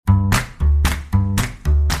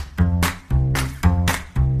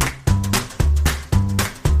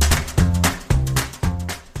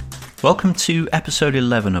Welcome to episode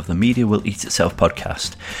 11 of the Media Will Eat Itself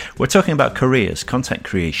podcast. We're talking about careers, content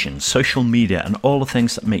creation, social media, and all the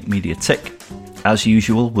things that make media tick. As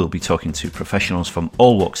usual, we'll be talking to professionals from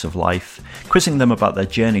all walks of life, quizzing them about their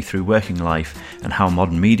journey through working life and how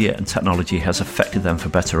modern media and technology has affected them for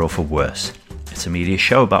better or for worse. It's a media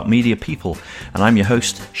show about media people, and I'm your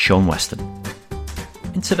host, Sean Weston.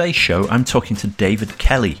 In today's show, I'm talking to David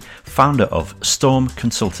Kelly, founder of Storm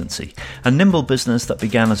Consultancy, a nimble business that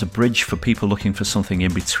began as a bridge for people looking for something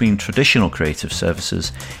in between traditional creative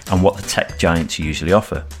services and what the tech giants usually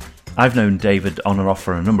offer. I've known David on and off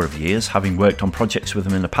for a number of years, having worked on projects with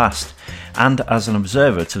him in the past, and as an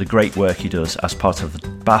observer to the great work he does as part of the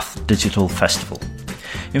Bath Digital Festival.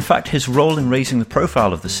 In fact, his role in raising the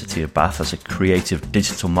profile of the city of Bath as a creative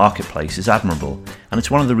digital marketplace is admirable, and it's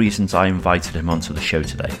one of the reasons I invited him onto the show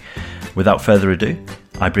today. Without further ado,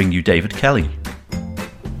 I bring you David Kelly.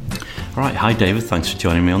 All right, hi David, thanks for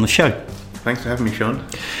joining me on the show. Thanks for having me, Sean.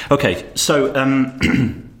 Okay, so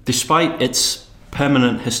despite its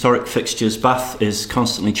permanent historic fixtures, Bath is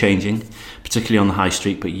constantly changing, particularly on the high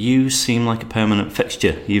street, but you seem like a permanent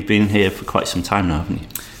fixture. You've been here for quite some time now, haven't you?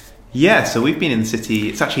 Yeah, so we've been in the city.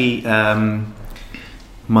 It's actually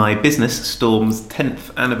my business, Storm's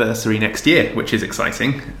 10th anniversary next year, which is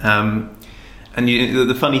exciting. And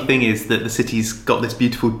the funny thing is that the city's got this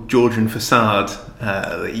beautiful Georgian facade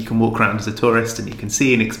that you can walk around as a tourist and you can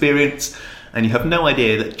see and experience. And you have no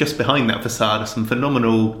idea that just behind that facade are some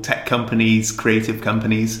phenomenal tech companies, creative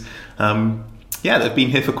companies. That have been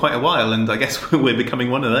here for quite a while, and I guess we're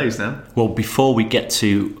becoming one of those now. Well, before we get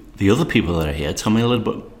to the other people that are here, tell me a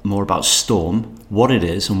little bit more about Storm, what it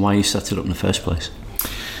is and why you set it up in the first place.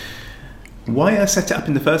 Why I set it up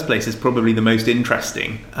in the first place is probably the most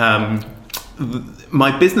interesting.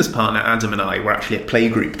 My business partner Adam and I were actually at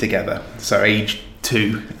playgroup together, so age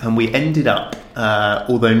 2, and we ended up,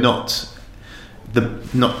 although not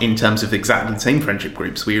in terms of exactly the same friendship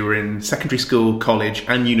groups, we were in secondary school, college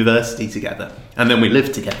and university together, and then we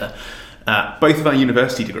lived together. Both of our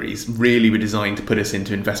university degrees really were designed to put us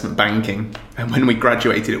into investment banking, and when we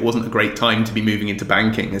graduated it wasn't a great time to be moving into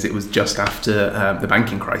banking, as it was just after the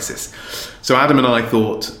banking crisis. So Adam and I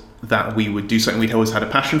thought that we would do something we'd always had a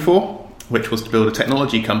passion for, which was to build a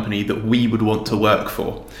technology company that we would want to work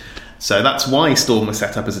for. So that's why Storm was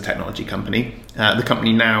set up as a technology company. The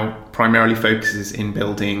company now primarily focuses in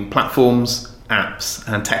building platforms, apps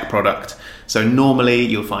and tech product. So normally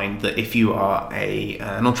you'll find that if you are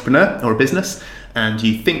an entrepreneur or a business and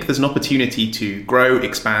you think there's an opportunity to grow,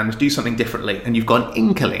 expand, do something differently, and you've got an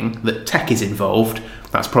inkling that tech is involved,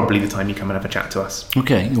 that's probably the time you come and have a chat to us.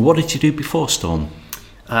 Okay, what did you do before Storm?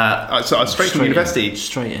 So I was straight from university.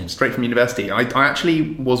 Straight from university. I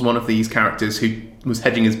actually was one of these characters who was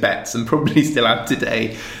hedging his bets, and probably still am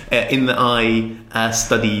today, in that I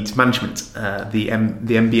studied management, the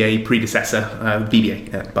MBA predecessor,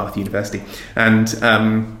 BBA at Bath University.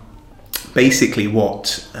 And basically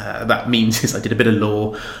what that means is I did a bit of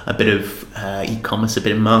law, a bit of e-commerce, a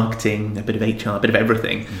bit of marketing, a bit of HR, a bit of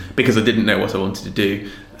everything, because I didn't know what I wanted to do.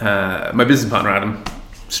 My business partner, Adam,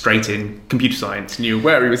 straight in computer science, knew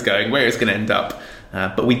where he was going, where he was going to end up.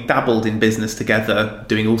 But we dabbled in business together,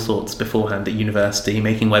 doing all sorts beforehand at university,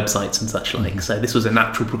 making websites and such like. Mm-hmm. So this was a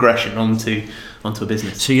natural progression onto a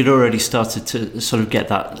business. So you'd already started to sort of get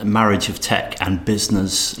that marriage of tech and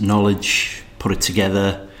business knowledge, put it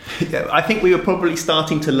together. Yeah, I think we were probably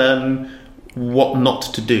starting to learn what not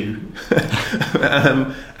to do.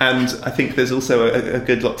 And I think there's also a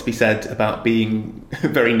good lot to be said about being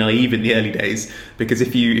very naive in the early days, because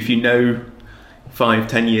if you know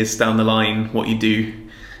 5-10 years down the line what you do,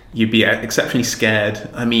 you'd be exceptionally scared.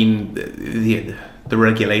 I mean, the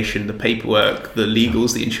regulation, the paperwork, the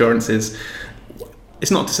legals, the insurances.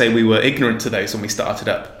 It's not to say we were ignorant to those when we started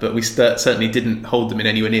up, but we certainly didn't hold them in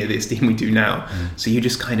anywhere near the esteem we do now. So you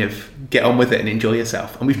just kind of get on with it and enjoy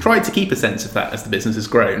yourself. And we've tried to keep a sense of that as the business has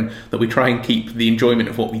grown, that we try and keep the enjoyment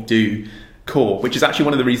of what we do core, which is actually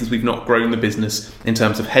one of the reasons we've not grown the business in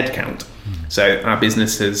terms of headcount. So our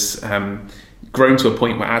business has grown to a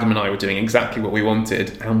point where Adam and I were doing exactly what we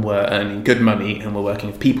wanted and were earning good money and were working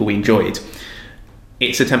with people we enjoyed.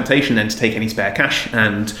 It's a temptation then to take any spare cash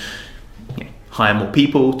and hire more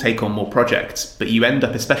people, take on more projects, but you end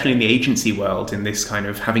up, especially in the agency world, in this kind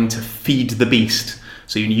of having to feed the beast.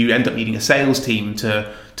 So you end up needing a sales team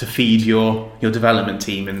to feed your development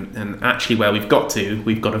team, and actually where we've got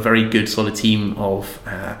a very good solid team of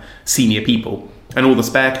senior people, and all the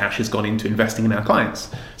spare cash has gone into investing in our clients.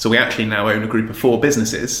 So we actually now own a group of 4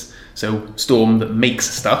 businesses. So Storm that makes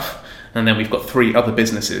stuff, and then we've got 3 other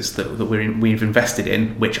businesses that we've invested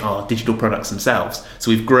in, which are digital products themselves.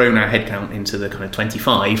 So we've grown our headcount into the kind of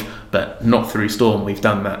 25, but not through Storm. We've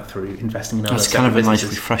done that through investing in other businesses. That's kind of a nice,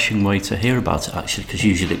 businesses. refreshing way to hear about it, actually, because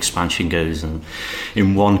usually expansion goes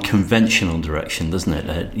in one conventional direction, doesn't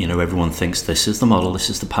it? Everyone thinks this is the model, this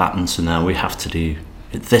is the pattern, so now we have to do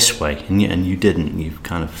it this way, and you didn't. You've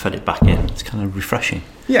kind of fed it back in. It's kind of refreshing.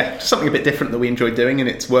 Yeah, just something a bit different that we enjoyed doing, and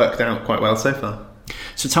it's worked out quite well so far.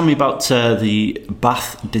 So tell me about the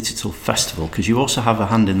Bath Digital Festival, because you also have a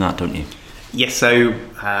hand in that, don't you? Yes, so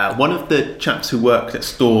one of the chaps who worked at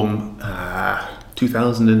Storm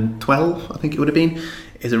 2012, I think it would have been,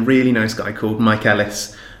 is a really nice guy called Mike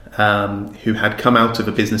Ellis, who had come out of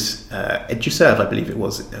a business, Eduserve, I believe it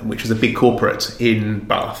was, which was a big corporate in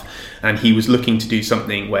Bath, and he was looking to do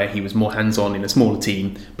something where he was more hands-on in a smaller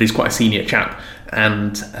team, but he's quite a senior chap,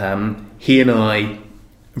 and he and I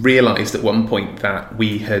realised at one point that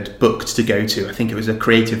we had booked to go to, I think it was a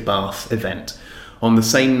Creative Bath event. On the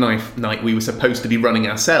same night we were supposed to be running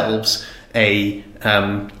ourselves a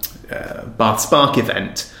Bath Spark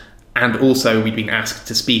event, and also we'd been asked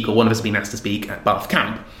to speak, or one of us had been asked to speak at Bath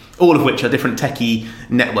Camp, all of which are different techie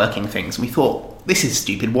networking things. And we thought, this is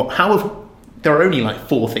stupid. There are only like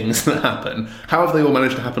 4 things that happen. How have they all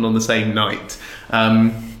managed to happen on the same night?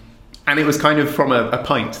 And it was kind of from a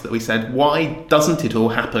pint that we said, why doesn't it all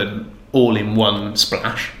happen all in one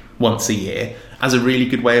splash once a year as a really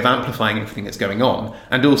good way of amplifying everything that's going on?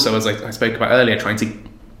 And also, as I spoke about earlier, trying to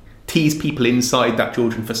tease people inside that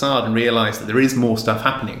Georgian facade and realise that there is more stuff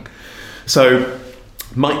happening. So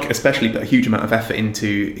Mike especially put a huge amount of effort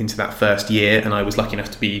into that first year, and I was lucky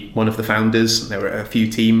enough to be one of the founders. There were a few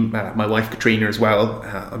team, my wife Katrina as well.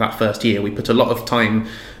 That first year we put a lot of time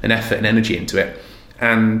and effort and energy into it.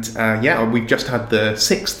 And we've just had the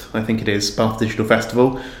 6th, I think it is, Bath Digital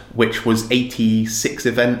Festival, which was 86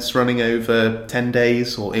 events running over 10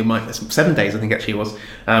 days, or 7 days I think actually it was,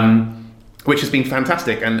 which has been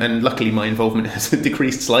fantastic. And luckily my involvement has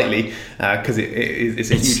decreased slightly because it's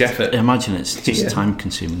a huge effort. I imagine it's just time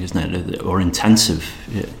consuming, isn't it, or intensive.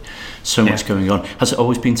 Yeah. So much going on. Has it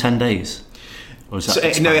always been 10 days? Or is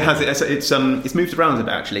that no, it has. It's moved around a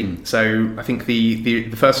bit actually. So I think the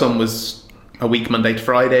first one was a week, Monday to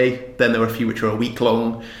Friday. Then there were a few which were a week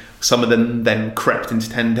long. Some of them then crept into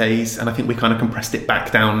 10 days, and I think we kind of compressed it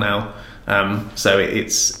back down now. So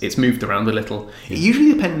it's moved around a little. It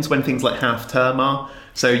usually depends when things like half term are.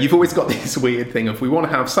 So you've always got this weird thing of we want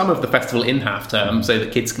to have some of the festival in half term so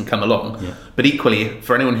that kids can come along. Yeah. But equally,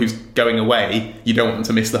 for anyone who's going away, you don't want them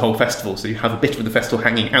to miss the whole festival. So you have a bit of the festival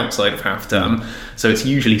hanging outside of half term. So it's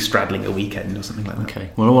usually straddling a weekend or something like that. Okay.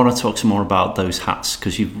 Well, I want to talk some more about those hats,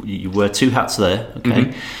 because you wear 2 hats there. Okay.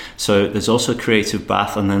 Mm-hmm. So there's also Creative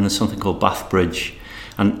Bath, and then there's something called Bath Bridge.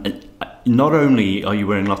 And not only are you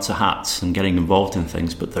wearing lots of hats and getting involved in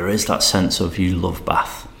things, but there is that sense of you love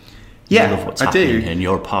Bath. Yeah, you love what's happening, and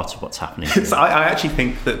you're a part of what's happening. So I actually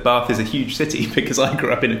think that Bath is a huge city because I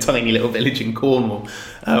grew up in a tiny little village in Cornwall.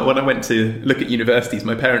 When I went to look at universities,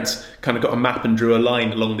 my parents kind of got a map and drew a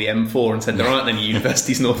line along the M4 and said there aren't any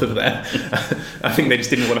universities north of there. I think they just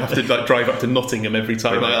didn't want to have to drive up to Nottingham every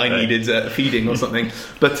time I needed feeding or something.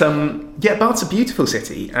 But Bath's a beautiful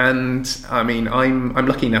city, and I mean I'm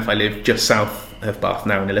lucky enough I live just south of Bath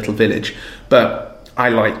now in a little village, but I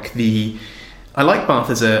like Bath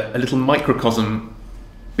as a little microcosm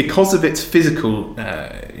because of its physical,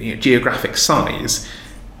 geographic size.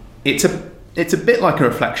 It's a bit like a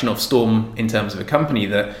reflection of Storm in terms of a company,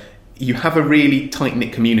 that you have a really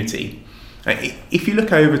tight-knit community. If you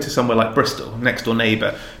look over to somewhere like Bristol, next door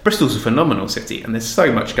neighbour, Bristol's a phenomenal city and there's so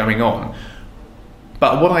much going on.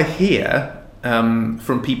 But what I hear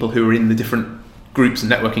from people who are in the different groups and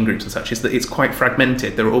networking groups and such is that it's quite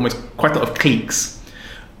fragmented. There are almost quite a lot of cliques.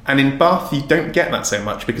 And in Bath, you don't get that so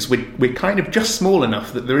much because we're kind of just small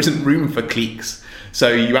enough that there isn't room for cliques. So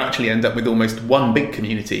you actually end up with almost one big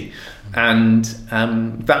community. And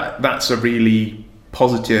that's a really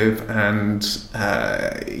positive and,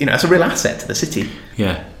 it's a real asset to the city.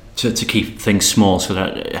 Yeah, to keep things small so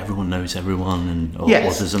that everyone knows everyone, or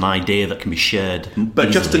there's an idea that can be shared. But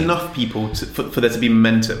easily. Just enough people for there to be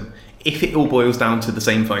momentum. If it all boils down to the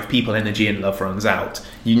same 5 people, energy and love runs out.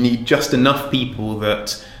 You need just enough people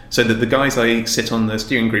so that the guys I sit on the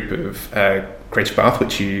steering group of Creative Bath,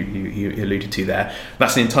 which you alluded to there,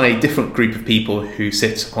 that's an entirely different group of people who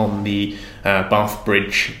sit on the Bath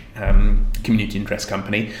Bridge Community Interest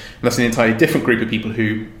Company. And that's an entirely different group of people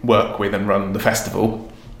who work with and run the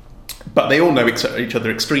festival. But they all know each other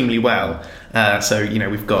extremely well. So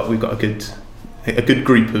we've got a a good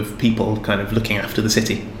group of people kind of looking after the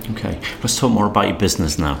city. Okay, let's talk more about your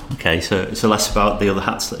business now. Okay, so less about the other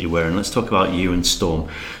hats that you wear, and let's talk about you and Storm.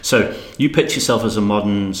 So you pitch yourself as a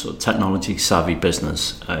modern, sort of technology savvy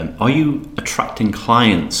business. Are you attracting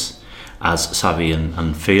clients as savvy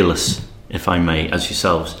and fearless, if I may, as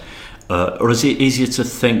yourselves, or is it easier to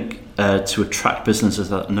think to attract businesses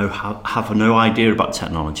that have no idea about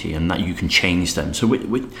technology and that you can change them? So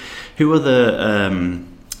who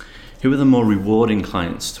are the more rewarding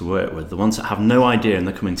clients to work with? The ones that have no idea and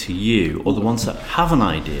they're coming to you, or the ones that have an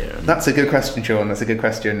idea? That's a good question, Sean. That's a good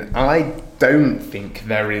question. I don't think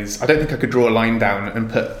I could draw a line down and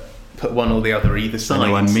put one or the other either side. I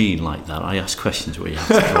know I mean like that. I ask questions where you have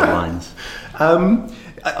to draw lines.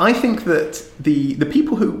 I think that the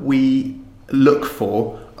people who we look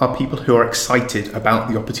for are people who are excited about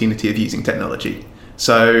the opportunity of using technology.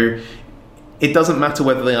 So it doesn't matter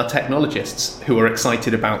whether they are technologists who are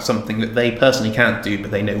excited about something that they personally can't do, but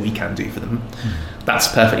they know we can do for them. That's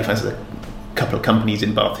perfectly fine. There's a couple of companies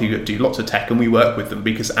in Bath who do lots of tech, and we work with them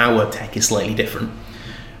because our tech is slightly different.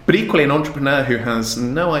 But equally, an entrepreneur who has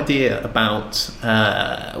no idea about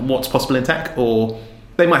what's possible in tech, or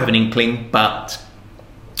they might have an inkling, but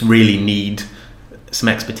really need some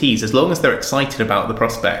expertise, as long as they're excited about the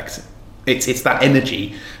prospect, it's that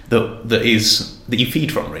energy that you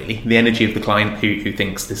feed from, really, the energy of the client who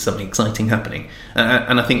thinks there's something exciting happening.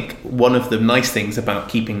 And I think one of the nice things about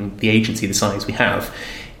keeping the agency the size we have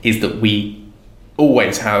is that we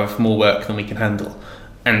always have more work than we can handle.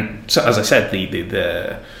 And so, as I said,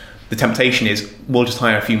 the temptation is we'll just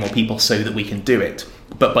hire a few more people so that we can do it.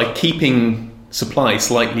 But by keeping supply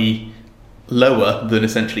slightly lower than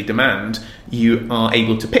essentially demand, you are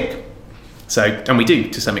able to pick. So, and we do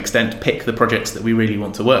to some extent pick the projects that we really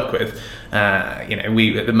want to work with.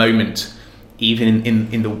 We at the moment, even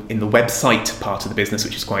in the website part of the business,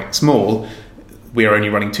 which is quite small, we are only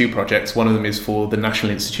running 2 projects. One of them is for the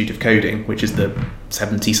National Institute of Coding, which is the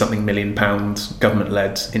 70-something million pound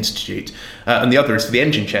government-led institute, and the other is for the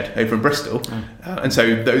Engine Shed over in Bristol. And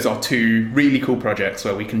so those are 2 really cool projects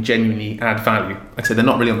where we can genuinely add value. Like I said, they're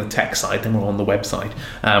not really on the tech side; they're more on the web side.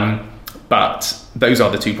 But those are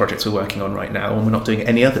the 2 projects we're working on right now, and we're not doing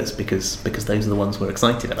any others because those are the ones we're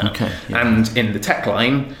excited about. Okay, yeah. And in the tech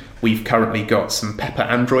line, we've currently got some Pepper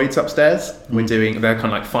androids upstairs. They're kind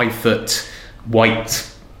of like 5-foot white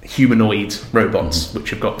humanoid robots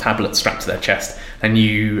which have got tablets strapped to their chest, and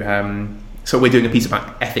so we're doing a piece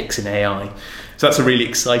about ethics in AI. So that's a really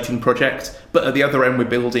exciting project. But at the other end, we're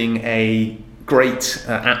building a great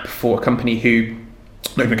app for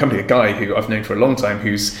a guy who I've known for a long time,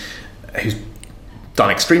 who's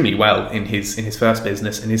done extremely well in his first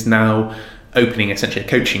business and is now opening essentially a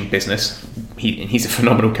coaching business. He's a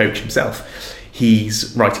phenomenal coach himself.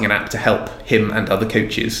 He's writing an app to help him and other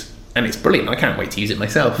coaches, and it's brilliant. I can't wait to use it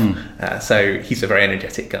myself. So he's a very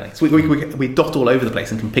energetic guy. So we dot all over the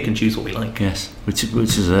place and can pick and choose what we like. Yes, which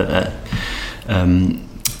is a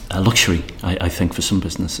luxury, I think, for some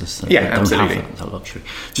businesses that don't have that luxury.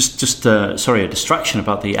 Just a distraction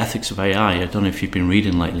about the ethics of AI. I don't know if you've been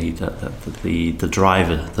reading lately that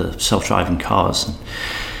the self-driving cars, and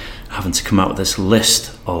having to come out with this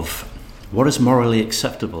list of what is morally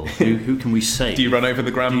acceptable? Who can we say? Do you run over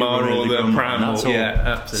the grandma or the pram? Yeah,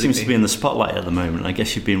 absolutely. Seems to be in the spotlight at the moment. I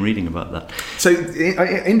guess you've been reading about that. So,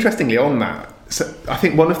 interestingly on that, so I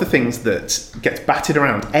think one of the things that gets batted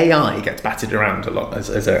around, AI gets batted around a lot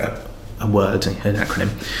as a word, an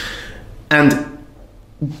acronym. And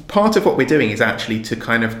part of what we're doing is actually to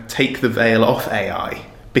kind of take the veil off AI,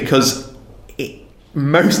 because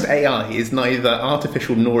most AI is neither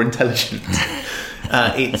artificial nor intelligent.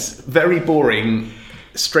 It's very boring,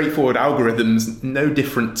 straightforward algorithms, no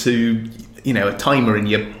different to a timer in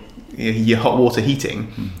your hot water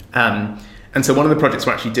heating. And so one of the projects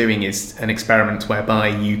we're actually doing is an experiment whereby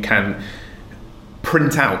you can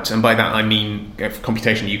print out, and by that I mean for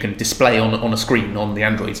computation, you can display on a screen on the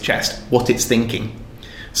android's chest what it's thinking.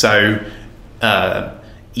 So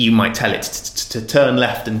you might tell it to turn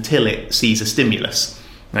left until it sees a stimulus.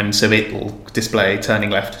 And so it will display turning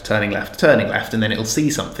left, turning left, turning left, and then it'll see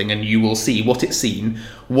something, and you will see what it's seen,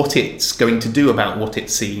 what it's going to do about what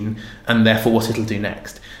it's seen, and therefore what it'll do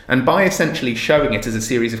next. And by essentially showing it as a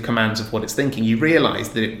series of commands of what it's thinking, you realise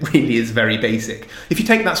that it really is very basic. If you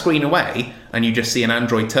take that screen away and you just see an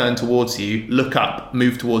android turn towards you, look up,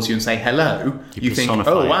 move towards you and say hello, you think,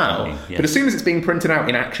 oh wow. Yeah. But as soon as it's being printed out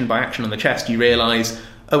in action by action on the chest, you realise,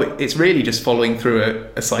 it's really just following through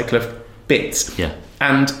a cycle of bits. Yeah.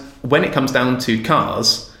 And when it comes down to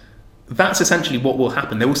cars, that's essentially what will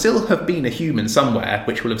happen. There will still have been a human somewhere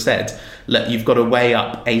which will have said, look, you've got to weigh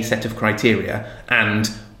up a set of criteria, and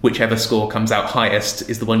whichever score comes out highest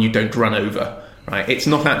is the one you don't run over. Right? It's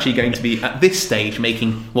not actually going to be at this stage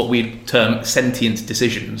making what we term sentient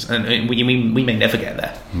decisions, and we may never get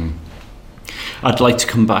there. I'd like to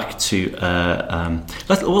come back to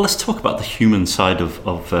let's talk about the human side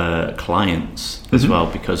of clients as well,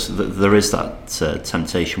 because there is that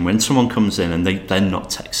temptation when someone comes in and they're not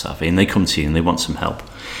tech savvy and they come to you and they want some help.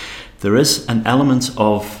 There is an element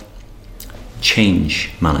of change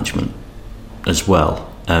management as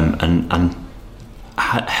well, and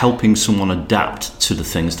helping someone adapt to the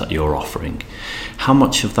things that you're offering. How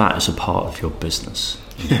much of that is a part of your business?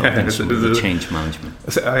 The change management.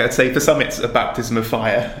 I'd say for some it's a baptism of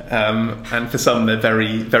fire, and for some they're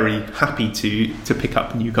very, very happy to pick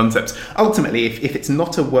up new concepts. Ultimately, if it's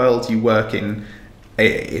not a world you work in,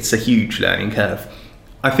 it's a huge learning curve.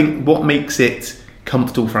 I think what makes it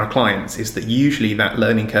comfortable for our clients is that usually that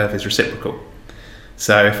learning curve is reciprocal.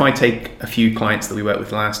 So if I take a few clients that we worked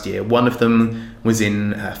with last year, one of them was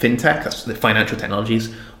in fintech, that's the financial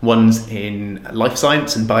technologies, one's in life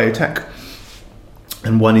science and biotech,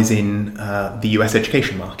 and one is in the US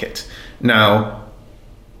education market. Now,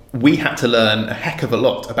 we had to learn a heck of a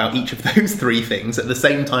lot about each of those three things at the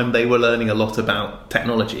same time they were learning a lot about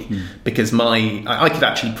technology, because I could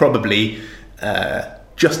actually probably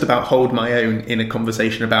just about hold my own in a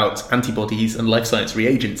conversation about antibodies and life science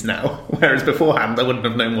reagents now, whereas beforehand I wouldn't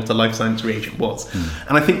have known what a life science reagent was.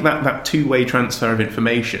 And I think that two-way transfer of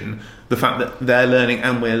information, the fact that they're learning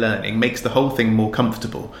and we're learning, makes the whole thing more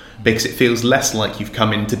comfortable, because it feels less like you've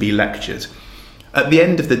come in to be lectured. At the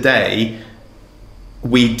end of the day,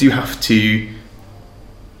 we do have to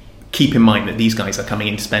keep in mind that these guys are coming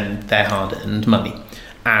in to spend their hard-earned money.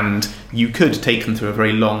 And you could take them through a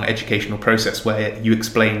very long educational process where you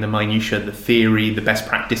explain the minutiae, the theory, the best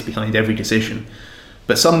practice behind every decision.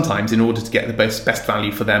 But sometimes, in order to get the best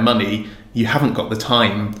value for their money, you haven't got the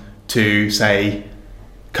time to say,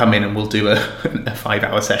 come in and we'll do a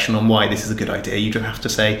 5-hour session on why this is a good idea. You just have to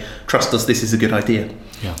say, trust us, this is a good idea.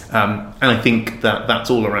 Yeah. And I think that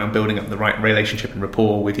that's all around building up the right relationship and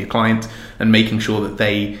rapport with your client and making sure that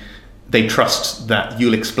they trust that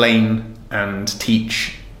you'll explain and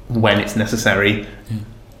teach when it's necessary,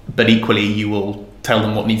 but equally you will tell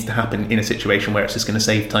them what needs to happen in a situation where it's just going to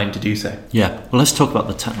save time to do so. Yeah, well, let's talk about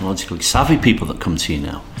the technologically savvy people that come to you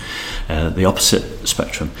now, the opposite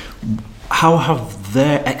spectrum. How have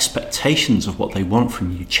their expectations of what they want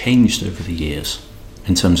from you changed over the years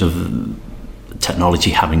in terms of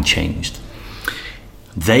technology having changed?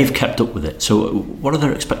 They've kept up with it, so what are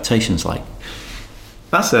their expectations like?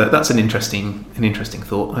 That's an interesting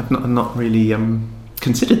thought. I've not really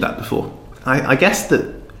considered that before. I guess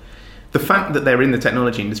that the fact that they're in the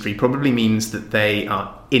technology industry probably means that they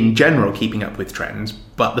are, in general, keeping up with trends,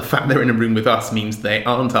 but the fact they're in a room with us means they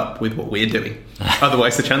aren't up with what we're doing.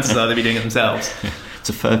 Otherwise, the chances are they'll be doing it themselves. It's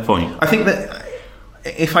a fair point. I think that,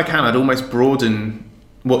 if I can, I'd almost broaden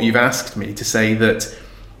what you've asked me to say that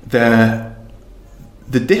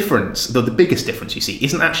the difference, though the biggest difference you see,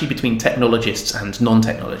 isn't actually between technologists and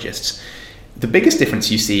non-technologists. The biggest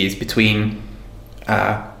difference you see is between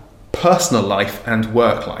personal life and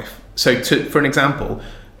work life. So for an example,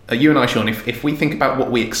 you and I, Sean, if we think about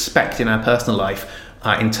what we expect in our personal life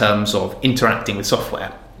in terms of interacting with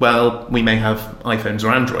software, well, we may have iPhones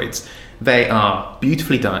or Androids. They are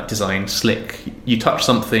beautifully designed, slick. You touch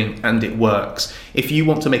something and it works. If you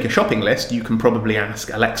want to make a shopping list, you can probably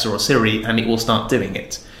ask Alexa or Siri and it will start doing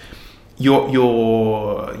it. Your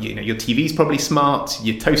TV's probably smart.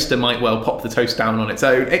 Your toaster might well pop the toast down on its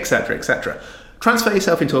own, etc., etc. Transfer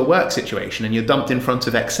yourself into a work situation and you're dumped in front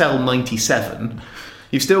of Excel 97.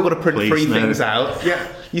 You've still got to print three things out. Yeah,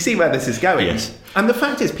 you see where this is going. Yes. And the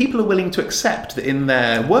fact is, people are willing to accept that in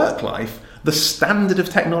their work life, the standard of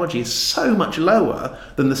technology is so much lower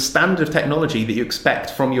than the standard of technology that you expect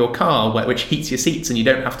from your car, which heats your seats and you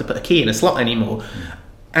don't have to put a key in a slot anymore.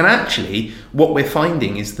 And actually, what we're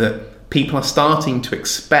finding is that people are starting to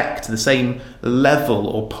expect the same level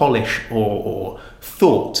or polish or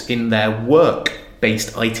thought in their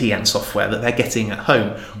work-based IT and software that they're getting at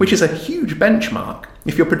home, which is a huge benchmark.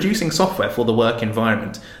 If you're producing software for the work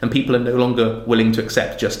environment and people are no longer willing to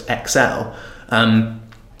accept just Excel,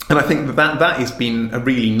 and I think that has been a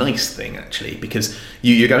really nice thing, actually, because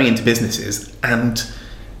you're going into businesses and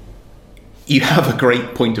you have a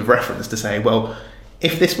great point of reference to say, well,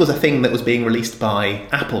 if this was a thing that was being released by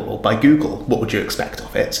Apple or by Google, what would you expect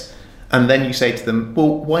of it? And then you say to them, well,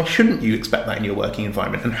 why shouldn't you expect that in your working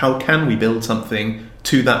environment? And how can we build something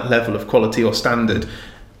to that level of quality or standard?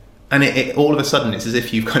 And it all of a sudden, it's as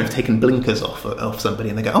if you've kind of taken blinkers off somebody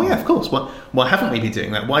and they go, oh yeah, of course, why haven't we been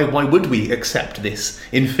doing that? Why would we accept this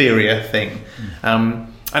inferior thing?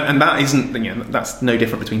 And And that isn't, that's no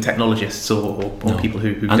different between technologists or people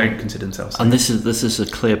who don't consider themselves. And this is a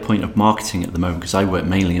clear point of marketing at the moment, because I work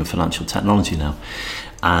mainly in financial technology now.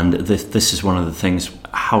 And this is one of the things,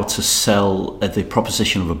 how to sell the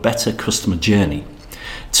proposition of a better customer journey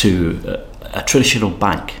to a traditional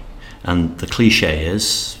bank. And the cliche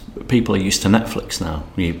is, people are used to Netflix now.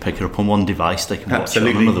 You pick it up on one device, they can watch it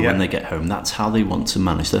on another when they get home. That's how they want to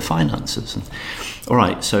manage their finances. All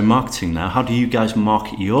right, so marketing now. How do you guys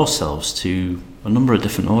market yourselves to a number of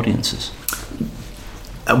different audiences?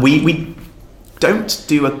 We don't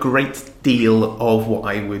do a great deal of what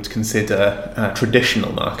I would consider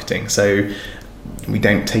traditional marketing. So we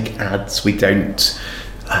don't take ads. We don't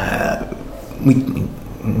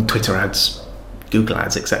Twitter ads, Google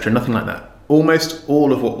ads, etc. Nothing like that. Almost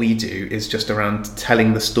all of what we do is just around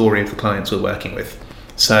telling the story of the clients we're working with.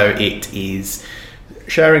 So it is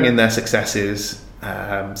sharing in their successes,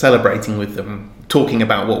 celebrating with them, talking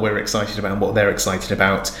about what we're excited about and what they're excited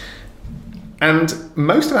about. And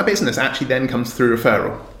most of our business actually then comes through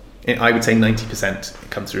referral. I would say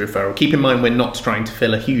 90% comes through referral. Keep in mind, we're not trying to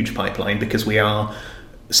fill a huge pipeline because we are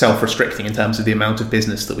self-restricting in terms of the amount of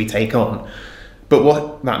business that we take on. But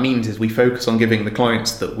what that means is we focus on giving the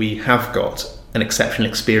clients that we have got an exceptional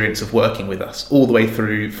experience of working with us, all the way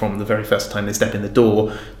through from the very first time they step in the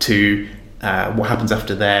door to what happens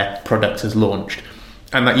after their product has launched.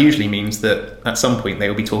 And that usually means that at some point they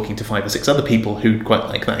will be talking to 5 or 6 other people who quite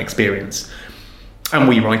like that experience. And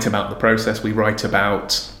we write about the process, we write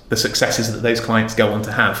about the successes that those clients go on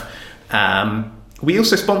to have. We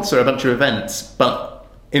also sponsor a bunch of events, but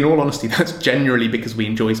in all honesty, that's generally because we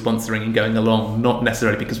enjoy sponsoring and going along, not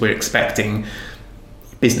necessarily because we're expecting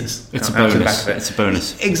business. It's a bonus. It's a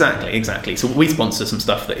bonus. Exactly. So we sponsor some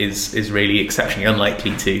stuff that is really exceptionally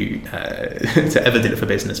unlikely to ever deliver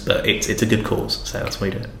business, but it's a good cause. So that's why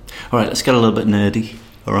we do it. All right, let's get a little bit nerdy.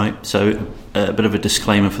 All right, so a bit of a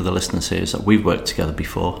disclaimer for the listeners here is that we've worked together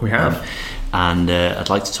before. We have. And I'd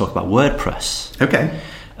like to talk about WordPress. Okay.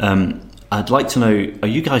 I'd like to know, are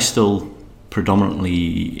you guys still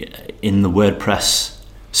predominantly in the WordPress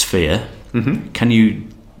sphere? Mm-hmm. Can you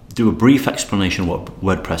do a brief explanation of what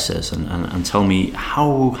WordPress is and tell me,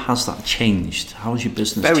 how has that changed? How has your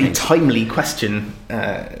business changed? Very timely question,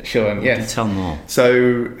 Sean. Yes. Tell more.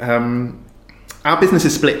 So our business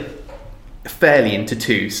is split fairly into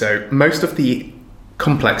two. So most of the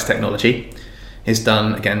complex technology is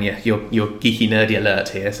done, again, your geeky nerdy alert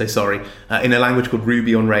here, so sorry, in a language called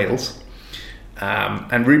Ruby on Rails.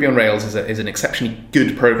 And Ruby on Rails is an exceptionally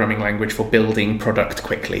good programming language for building product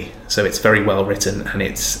quickly. So it's very well written, and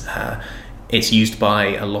it's used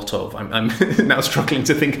by a lot of, I'm now struggling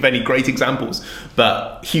to think of any great examples,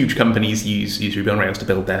 but huge companies use Ruby on Rails to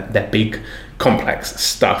build their big complex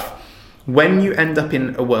stuff. When you end up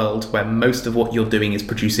in a world where most of what you're doing is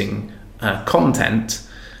producing content,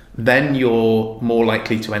 then you're more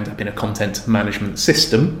likely to end up in a content management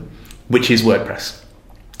system, which is WordPress.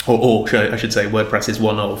 Or I should say WordPress is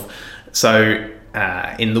one of. So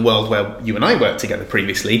in the world where you and I worked together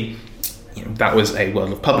previously, that was a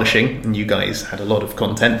world of publishing, and you guys had a lot of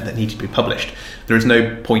content that needed to be published. There is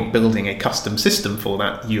no point building a custom system for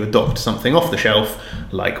that. You adopt something off the shelf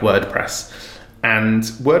like WordPress. And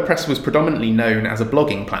WordPress was predominantly known as a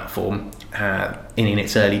blogging platform in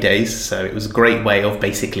its early days. So it was a great way of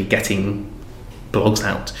basically getting blogs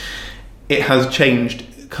out. It has changed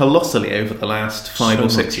colossally over the last 5 or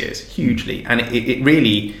 6 years, hugely. And it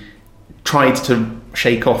really tried to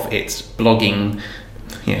shake off its blogging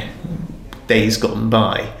days gone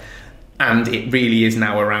by. And it really is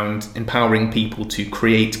now around empowering people to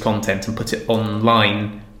create content and put it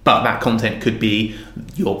online. But that content could be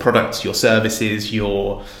your products, your services,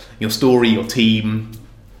 your story, your team,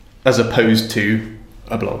 as opposed to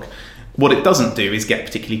a blog. What it doesn't do is get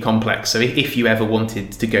particularly complex. So if you ever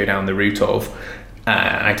wanted to go down the route of,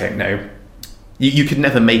 I don't know, you could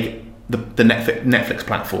never make the Netflix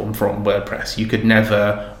platform from WordPress. You could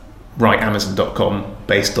never write Amazon.com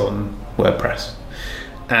based on WordPress.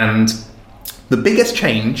 And the biggest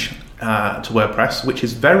change to WordPress, which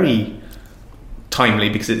is very timely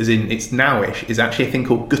because it's nowish, is actually a thing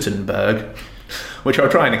called Gutenberg, which I'll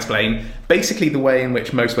try and explain. Basically, the way in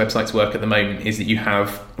which most websites work at the moment is that you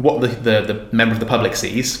have what the member of the public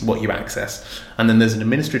sees, what you access, and then there's an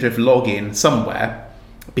administrative login somewhere.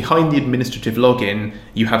 Behind the administrative login,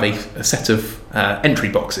 you have a set of entry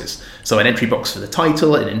boxes. So an entry box for the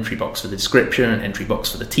title, an entry box for the description, an entry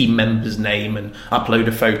box for the team member's name, and upload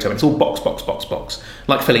a photo. And it's all box.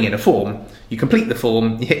 Like filling in a form. You complete the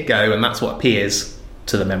form, you hit go, and that's what appears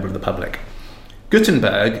to the member of the public.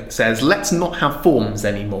 Gutenberg says, let's not have forms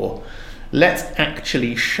anymore. let's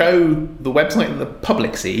actually show the website that the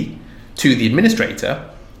public see to the administrator,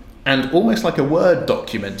 and almost like a Word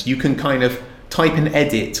document, you can kind of type and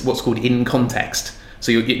edit what's called in context.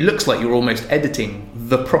 So it looks like you're almost editing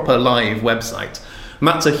the proper live website. And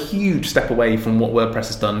that's a huge step away from what WordPress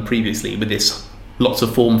has done previously with this lots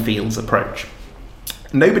of form fields approach.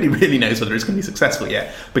 Nobody really knows whether it's going to be successful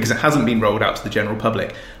yet because it hasn't been rolled out to the general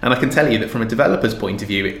public. And I can tell you that from a developer's point of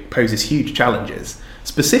view, it poses huge challenges.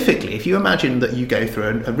 Specifically, if you imagine that you go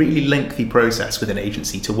through a really lengthy process with an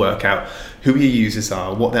agency to work out who your users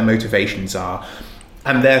are, what their motivations are,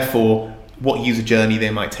 and therefore what user journey they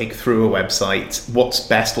might take through a website, what's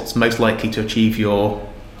best, what's most likely to achieve your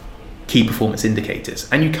key performance indicators.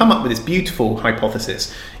 And you come up with this beautiful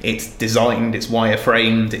hypothesis. It's designed, it's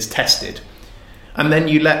wireframed, it's tested. And then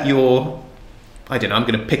you let your, I don't know, I'm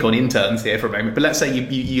going to pick on interns here for a moment, but let's say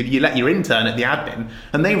you let your intern at the admin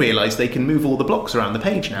and they realise they can move all the blocks around the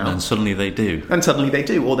page now. And suddenly they do.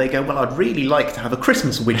 Or they go, well, I'd really like to have a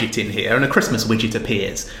Christmas widget in here, and a Christmas widget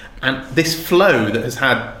appears. And this flow that has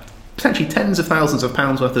had potentially tens of thousands of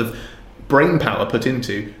pounds worth of brain power put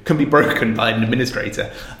into can be broken by an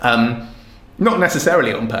administrator. Not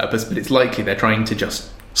necessarily on purpose, but it's likely they're trying to just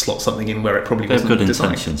slot something in where it probably wasn't good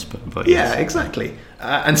designed. intentions, but yes. Yeah, exactly.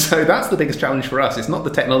 And so that's the biggest challenge for us. It's not the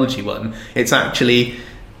technology one. It's actually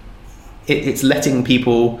it's letting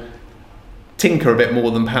people tinker a bit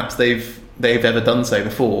more than perhaps they've ever done so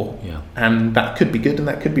before. Yeah. And that could be good and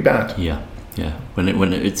that could be bad. Yeah. Yeah,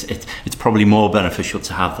 it's probably more beneficial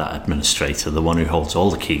to have that administrator, the one who holds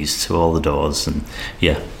all the keys to all the doors, and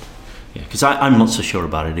because I'm not so sure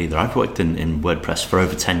about it either. I've worked in WordPress for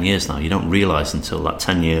over 10 years now. You don't realise until that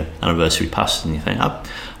 10-year anniversary passes and you think, I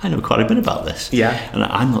know quite a bit about this. Yeah. And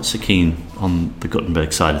I'm not so keen on the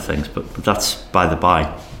Gutenberg side of things, but that's by the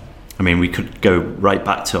by. I mean, we could go right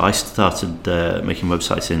back to, I started making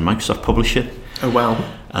websites in Microsoft Publisher. Oh, wow.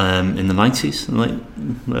 In the 90s, late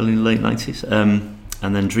 90s.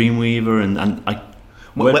 And then Dreamweaver and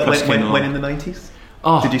when in the 90s?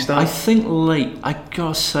 Did you start? I think late. I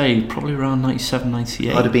gotta say, probably around 97,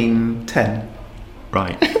 98. I'd have been 10.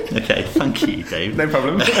 Right. Okay. Thank you, Dave. No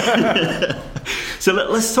problem. So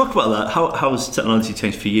let's talk about that. How has technology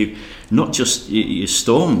changed for you? Not just your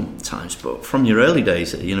Storm times, but from your early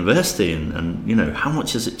days at university, and how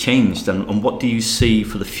much has it changed, and what do you see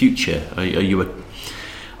for the future?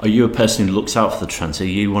 Are you a person who looks out for the trends? Are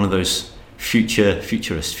you one of those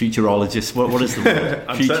futurologists? What is the word?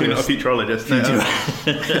 I'm certainly not a futurologist. No.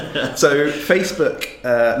 So Facebook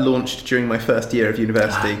launched during my first year of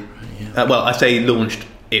university. I say launched.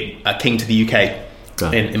 It came to the UK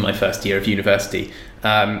in my first year of university.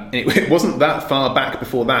 It wasn't that far back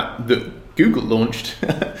before that Google launched.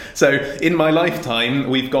 So in my lifetime,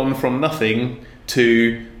 we've gone from nothing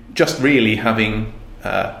to just really having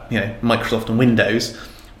Microsoft and Windows.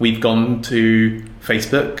 We've gone to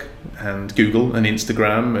Facebook and Google and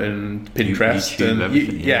Instagram and Pinterest YouTube,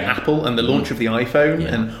 and Apple and the launch of the iPhone,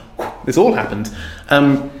 and this all happened.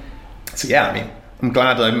 I'm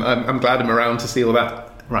glad I'm around to see all that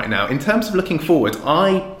right now. In terms of looking forward,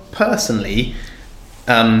 I personally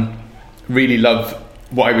really love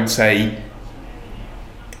what I would say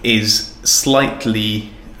is slightly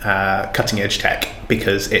cutting edge tech,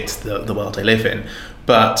 because it's the world I live in.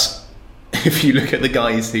 But if you look at the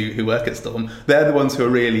guys who work at Storm, they're the ones who are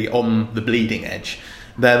really on the bleeding edge.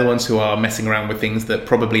 They're the ones who are messing around with things that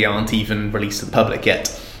probably aren't even released to the public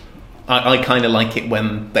yet. I kind of like it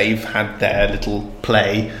when they've had their little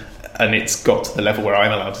play and it's got to the level where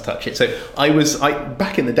I'm allowed to touch it. So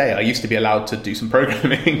back in the day, I used to be allowed to do some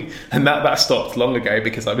programming, and that stopped long ago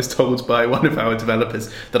because I was told by one of our developers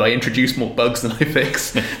that I introduced more bugs than I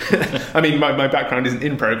fix. I mean, my background isn't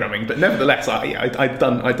in programming, but nevertheless, I've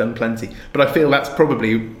done plenty. But I feel that's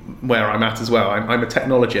probably where I'm at as well. I'm a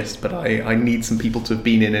technologist, but I need some people to have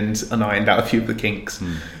been in and ironed out a few of the kinks.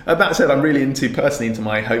 That said, I'm really personally into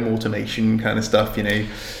my home automation kind of stuff,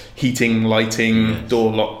 heating, lighting,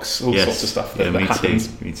 door locks, all sorts of stuff that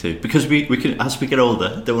happens. Me too. Because we can, as we get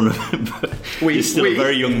older, don't want to. You're still a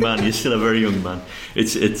very young man. It's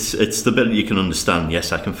the bit that you can understand.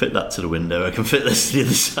 Yes, I can fit that to the window. I can fit this to the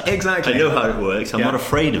other side. Exactly. I know how it works. I'm not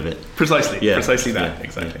afraid of it. Precisely that.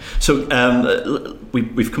 Exactly. So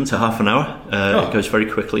we've come to half an hour. It goes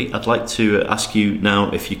very quickly. I'd like to ask you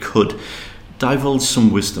now if you could divulge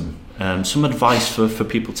some wisdom. Some advice for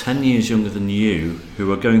people 10 years younger than you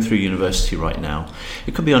who are going through university right now.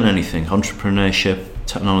 It could be on anything, entrepreneurship,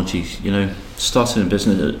 technology, starting a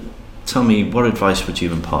business. Tell me, what advice would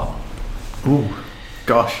you impart? Ooh,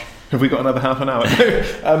 gosh, have we got another half an hour?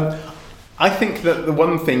 I think that the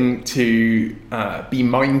one thing to be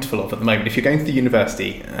mindful of at the moment, if you're going through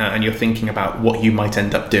university and you're thinking about what you might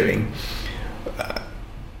end up doing,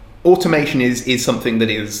 automation is something that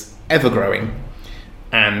is ever growing,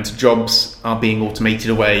 and jobs are being automated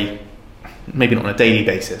away, maybe not on a daily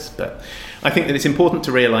basis, but I think that it's important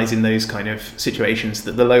to realise in those kind of situations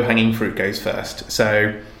that the low-hanging fruit goes first.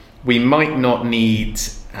 So we might not need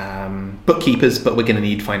bookkeepers, but we're going to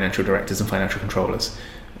need financial directors and financial controllers.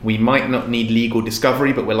 We might not need legal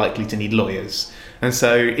discovery, but we're likely to need lawyers. And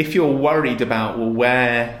so if you're worried about, well,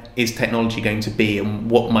 where is technology going to be and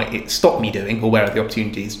what might it stop me doing, or where are the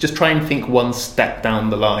opportunities, just try and think one step down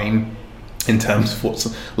the line in terms of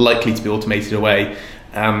what's likely to be automated away.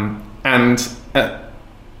 On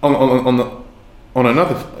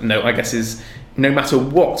another note, I guess, is no matter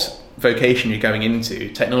what vocation you're going into,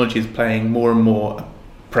 technology is playing more and more a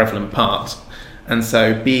prevalent part. And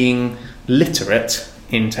so being literate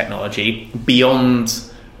in technology beyond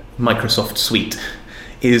Microsoft Suite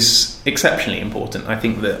is exceptionally important. I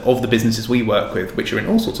think that of the businesses we work with, which are in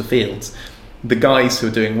all sorts of fields, the guys who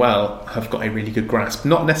are doing well have got a really good grasp,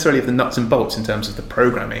 not necessarily of the nuts and bolts in terms of the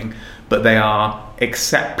programming, but they are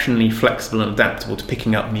exceptionally flexible and adaptable to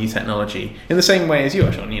picking up new technology in the same way as you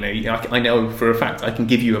are, Sean. You know, I know for a fact I can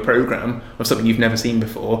give you a program of something you've never seen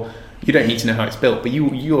before. You don't need to know how it's built, but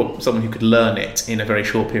you're someone who could learn it in a very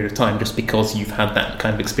short period of time just because you've had that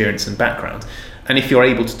kind of experience and background. And if you're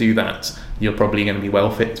able to do that, you're probably going to be well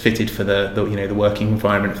fitted for the working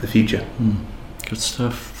environment of the future. Good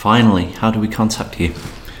stuff. Finally, how do we contact you?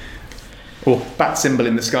 Bat symbol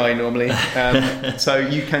in the sky normally. So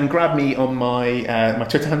you can grab me on my my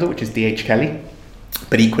Twitter handle, which is dhkelly.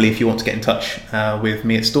 But equally, if you want to get in touch with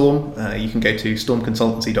me at Storm, you can go to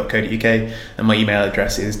stormconsultancy.co.uk, and my email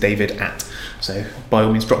address is david@. So by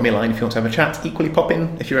all means, drop me a line if you want to have a chat. Equally, pop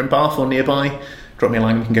in if you're in Bath or nearby. Drop me a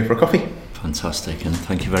line and we can go for a coffee. Fantastic, and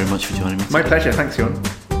thank you very much for joining me today. My pleasure. Thanks, Sean.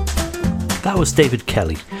 That was David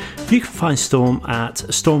Kelly. You can find Storm at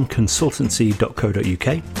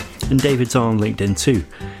stormconsultancy.co.uk, and David's on LinkedIn too.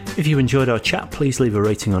 If you enjoyed our chat, please leave a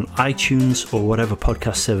rating on iTunes or whatever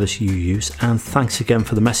podcast service you use, and thanks again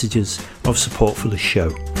for the messages of support for the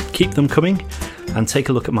show. Keep them coming, and take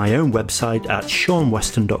a look at my own website at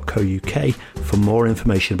seanweston.co.uk for more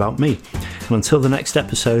information about me. And until the next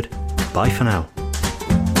episode, bye for now.